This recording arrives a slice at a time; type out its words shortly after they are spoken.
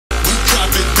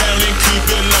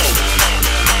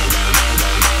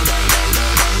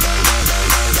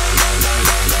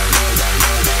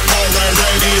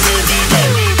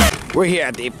We're here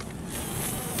at the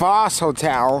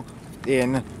Fosshotel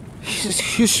in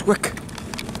Húsavík,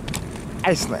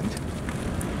 Iceland.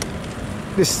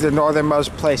 This is the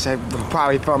northernmost place I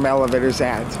probably film elevators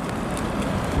at.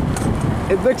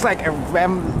 It looks like a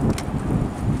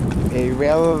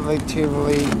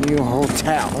relatively new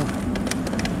hotel.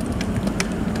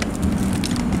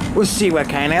 We'll see what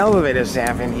kind of elevators they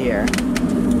have in here.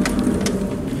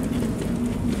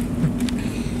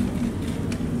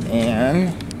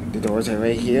 And the doors are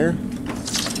right here.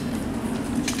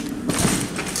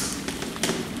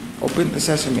 Open the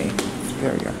sesame.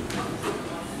 There we go.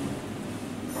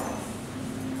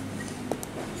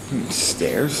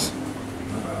 Stairs.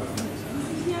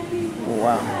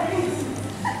 Wow.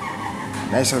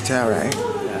 Nice hotel, right?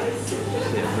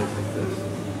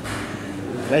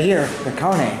 Right here, the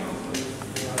KONE.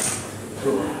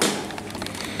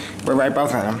 We're right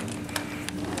both of them.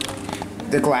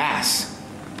 The glass.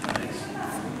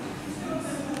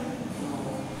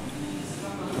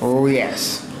 Oh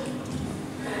yes.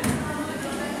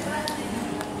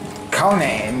 KONE,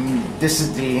 and this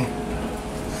is the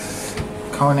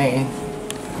KONE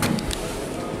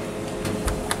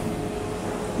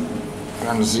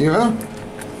from 0.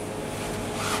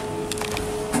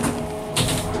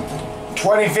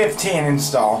 2015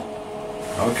 install.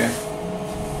 Okay.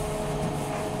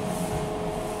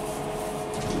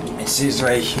 It says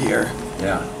right here.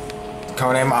 Yeah.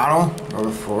 KONE model, number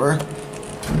 4.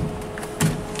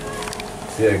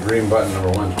 See that green button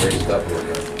number 1's raised up a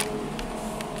little bit.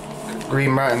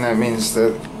 Green button, that means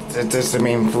that that's the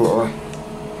main floor.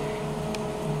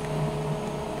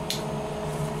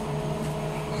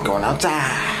 Going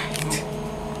outside.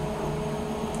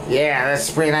 Yeah, that's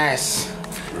pretty nice.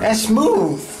 That's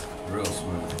smooth. Real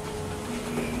smooth.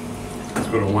 Let's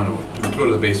go to let's go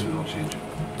to the basement, I'll change it.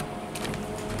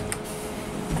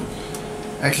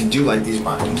 I actually do like these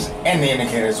buttons. And the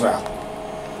indicator as well.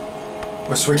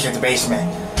 We'll switch at the basement.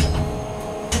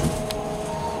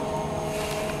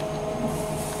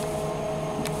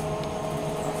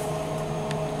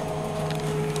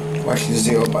 Watch the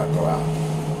 0 button go out.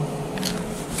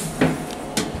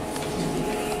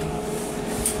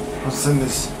 I'll send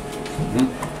this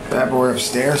bad boy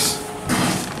upstairs.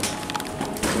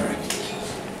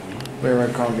 Where would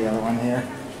I call the other one here?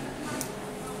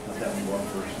 Let that one go up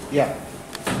first. Yeah.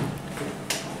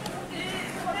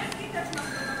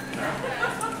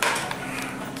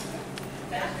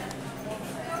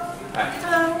 Hi.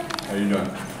 How you doing?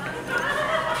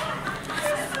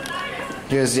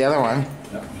 Here's the other one.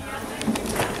 Yep.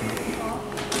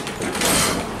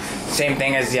 Same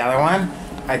thing as the other one.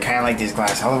 I kind of like these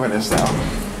glass elevators though.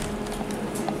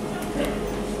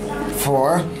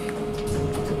 4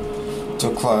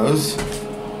 to close.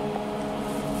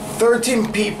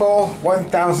 13 people,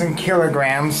 1,000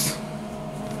 kilograms.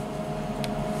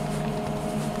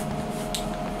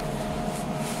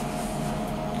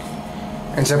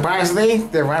 And surprisingly,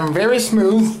 they run very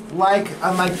smooth,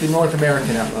 unlike the North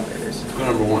American elevators. Go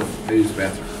number 1. I use the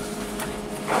bathroom.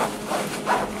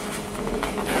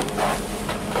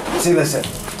 See, listen.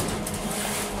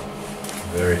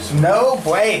 Very smooth. No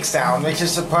brake sound, which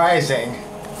is surprising.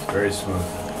 Very smooth.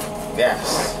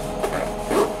 Yes.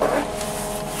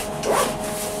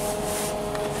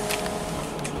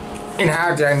 And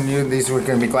how did I knew these were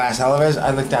going to be glass elevators?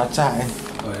 I looked outside.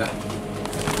 Oh yeah?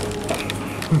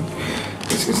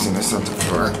 Let's go see this on the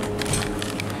floor.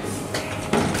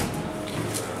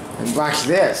 And watch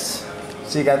this.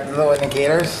 So you got the little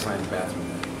indicators? Find the bathroom.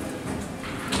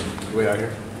 Way out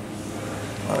here?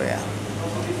 Oh yeah.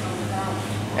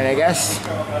 And I guess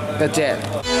that's it.